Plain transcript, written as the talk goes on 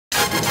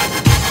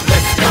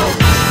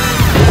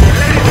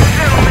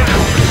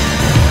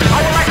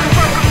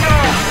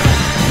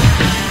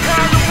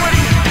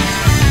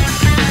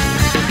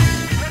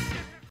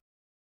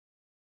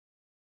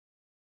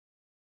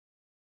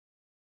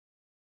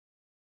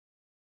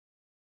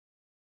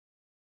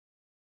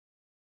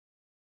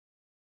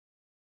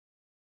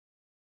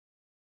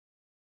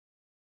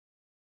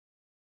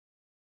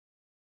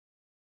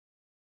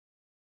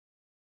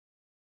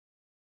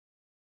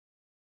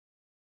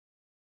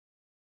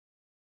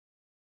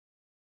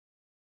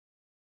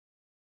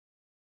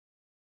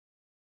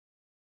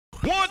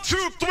1, 2,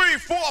 3,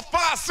 4,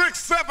 5,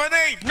 6, 7,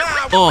 8,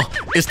 9.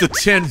 It's the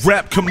 10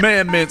 rap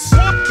commandments.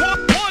 1,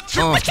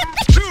 2,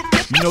 2.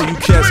 You know you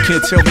cats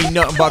can't tell me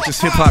nothing about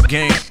this hip hop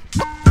game.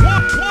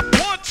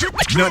 1,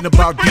 2, Nothing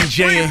about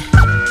DJing,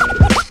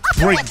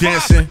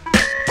 breakdancing,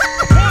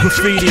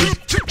 graffiti,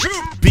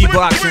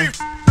 beatboxing.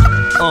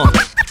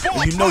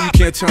 And you know you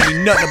can't tell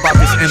me nothing about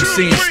this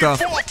MC and stuff.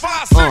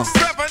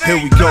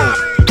 Here we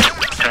go.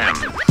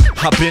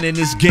 I've been in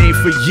this game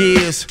for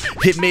years,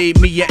 it made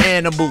me an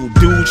animal.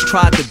 Dudes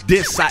tried to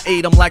diss, I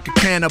ate them like a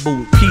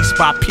cannibal. Piece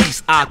by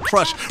piece, I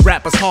crushed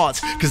rappers' hearts,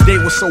 cause they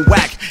were so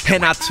whack,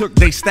 and I took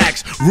they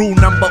stacks. Rule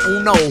number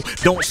uno,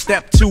 don't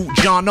step to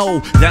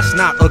JohnOllie. That's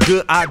not a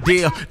good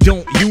idea,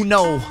 don't you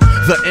know?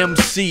 The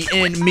MC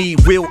in me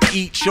will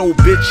eat your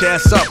bitch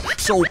ass up,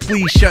 so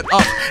please shut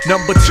up.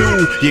 Number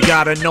 2, you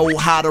gotta know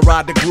how to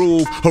ride the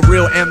groove. A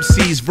real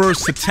MC's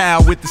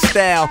versatile with the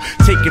style,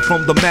 take it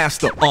from the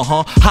master,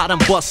 how them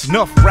bust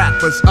enough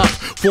rappers up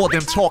for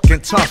them talking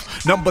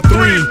tough. Number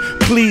 3,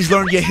 please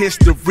learn your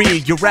history.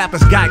 Your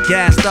rappers got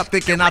gassed up,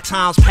 thinking our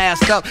time's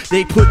passed up.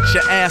 They put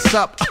your ass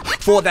up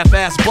for that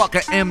fast buck.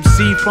 A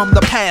MC from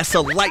the past,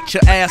 so light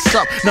your ass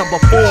up. Number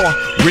 4,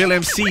 real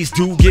MCs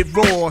do get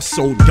raw,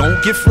 so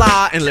don't get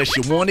fly unless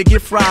you wanna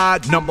get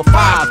fried. Number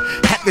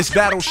 5, at this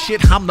battle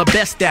shit I'm the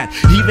best at.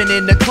 Even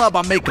in the club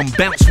I make them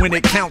bounce when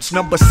it counts.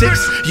 Number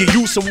 6, you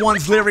use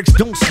someone's lyrics,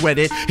 don't sweat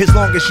it. As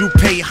long as you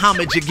pay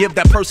homage, you give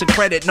that person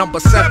credit. Number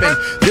 7,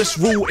 this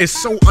rule is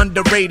so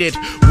underrated.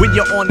 When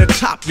you're on the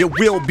top, you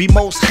will be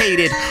most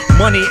hated.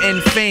 Money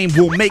and fame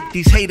will make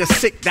these haters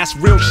sick, that's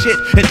real shit,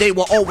 and they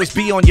will always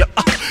be on your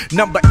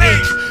Number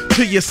 8,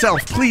 to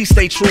yourself, please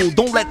stay true.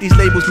 Don't let these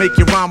labels make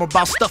you rhyme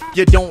about stuff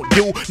you don't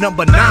do.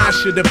 Number 9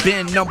 should have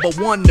been number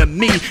 1 to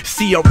me.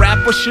 See, a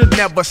rapper should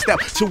never step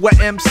to a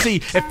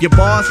MC. If your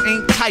bars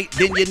ain't tight,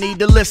 then you need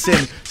to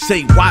listen.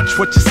 Say, watch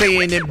what you're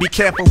saying and be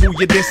careful who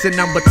you're dissing.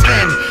 Number 10,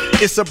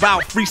 it's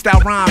about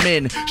freestyle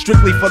rhyming,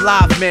 strictly for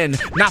live men,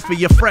 not for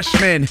your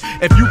freshmen.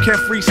 If you can't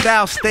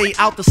freestyle, stay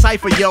out the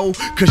cypher, yo,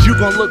 cause you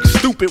gon' look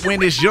stupid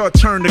when it's your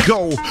turn to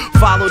go.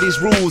 Follow these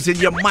rules and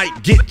you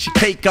might get your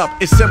cake up.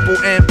 It's simple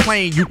and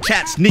plain, you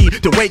cats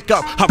need to wake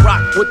up. I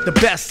rock with the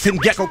best and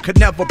Gecko could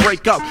never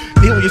break up.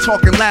 Neil, you're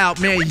talking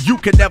loud, man, you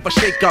could never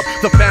shake up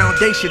the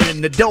foundation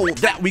and the dough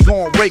that we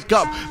gon' rake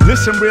up.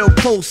 Listen real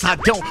close, I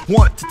don't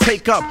want to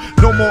take up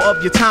no more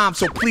of your time,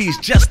 so please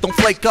just don't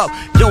flake up.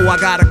 Yo, I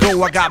gotta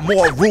go, I got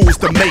more rules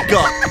to make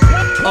up.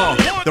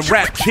 The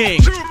rap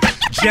king,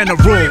 General,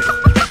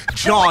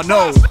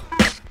 JohnOllie,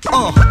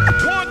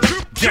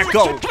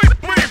 Gecko,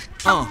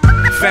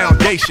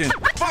 Foundation,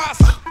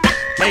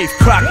 Abe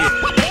Crockett,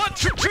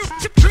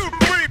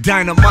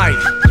 Dynamite,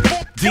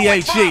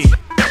 DHE,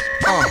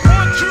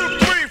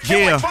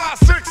 yeah,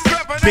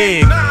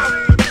 Big,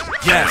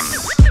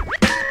 yes.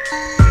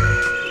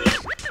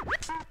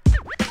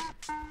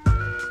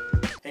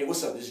 Hey,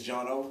 what's up? This is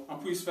JohnOllie. I'm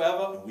Priest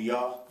Forever. And we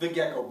are the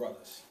Gecko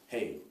Brothas.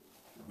 Hey,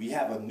 we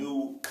have a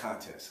new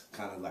contest,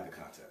 kind of like a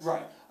contest.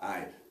 Right.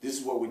 Alright, this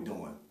is what we're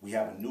doing. We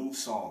have a new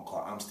song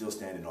called I'm Still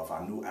Standing off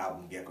our new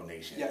album, Gecko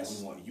Nation. Yes. And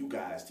we want you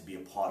guys to be a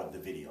part of the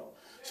video.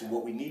 So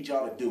what we need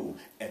y'all to do,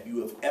 if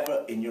you have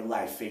ever in your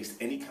life faced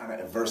any kind of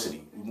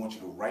adversity, we want you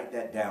to write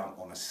that down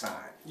on a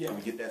sign. Yeah. Can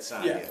we get that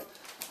sign Yeah. here?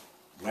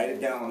 Write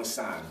it down on a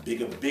sign,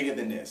 bigger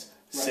than this.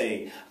 Right.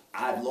 Say,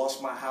 I've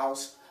lost my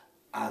house,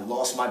 I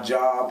lost my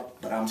job,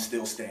 but I'm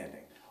still standing.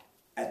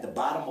 At the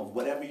bottom of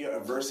whatever your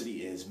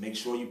adversity is, make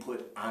sure you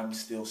put I'm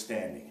still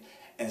standing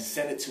and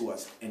send it to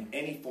us in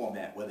any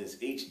format, whether it's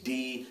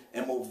HD,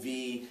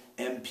 MOV,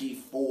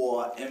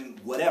 MP4,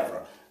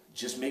 whatever.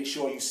 Just make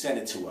sure you send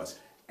it to us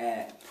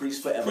at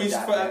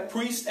priestforever.net.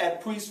 Priest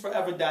at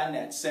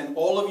priestforever.net. Send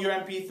all of your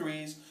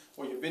MP3s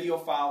or your video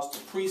files to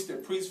priest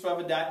at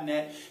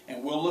priestforever.net,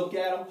 and we'll look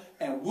at them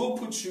and we'll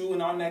put you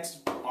in our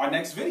next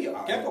video,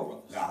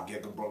 Gecko Brothas. Our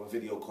Gecko Brothers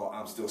video called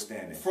I'm Still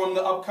Standing. From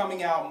the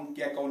upcoming album,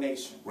 Gecko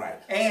Nation. Right.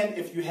 And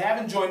if you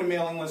haven't joined the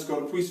mailing list, go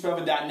to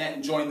priestforever.net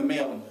and join the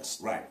mailing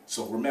list. Right.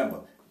 So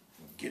remember,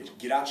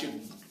 get out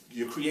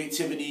your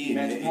creativity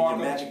and your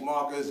magic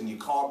markers and your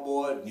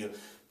cardboard and your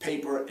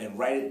paper and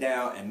write it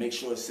down and make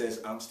sure it says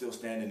I'm still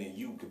standing, and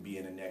you could be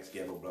in the next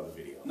Gecko Brother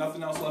video.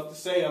 Nothing else left to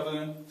say other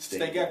than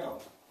stay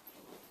Gecko.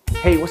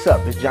 Hey, what's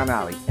up? It's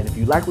JohnOllie, and if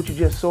you like what you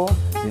just saw,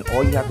 then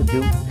all you have to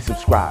do is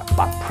subscribe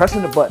by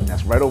pressing the button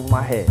that's right over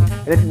my head.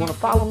 And if you want to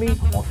follow me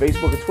on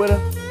Facebook and Twitter,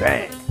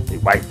 bang, they're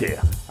right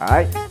there.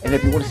 Alright? And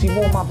if you want to see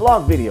more of my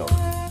blog videos,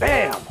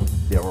 bam,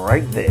 they're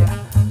right there.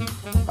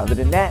 Other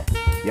than that,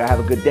 y'all have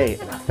a good day,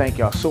 and I thank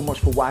y'all so much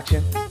for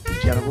watching. The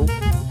General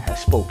has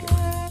spoken.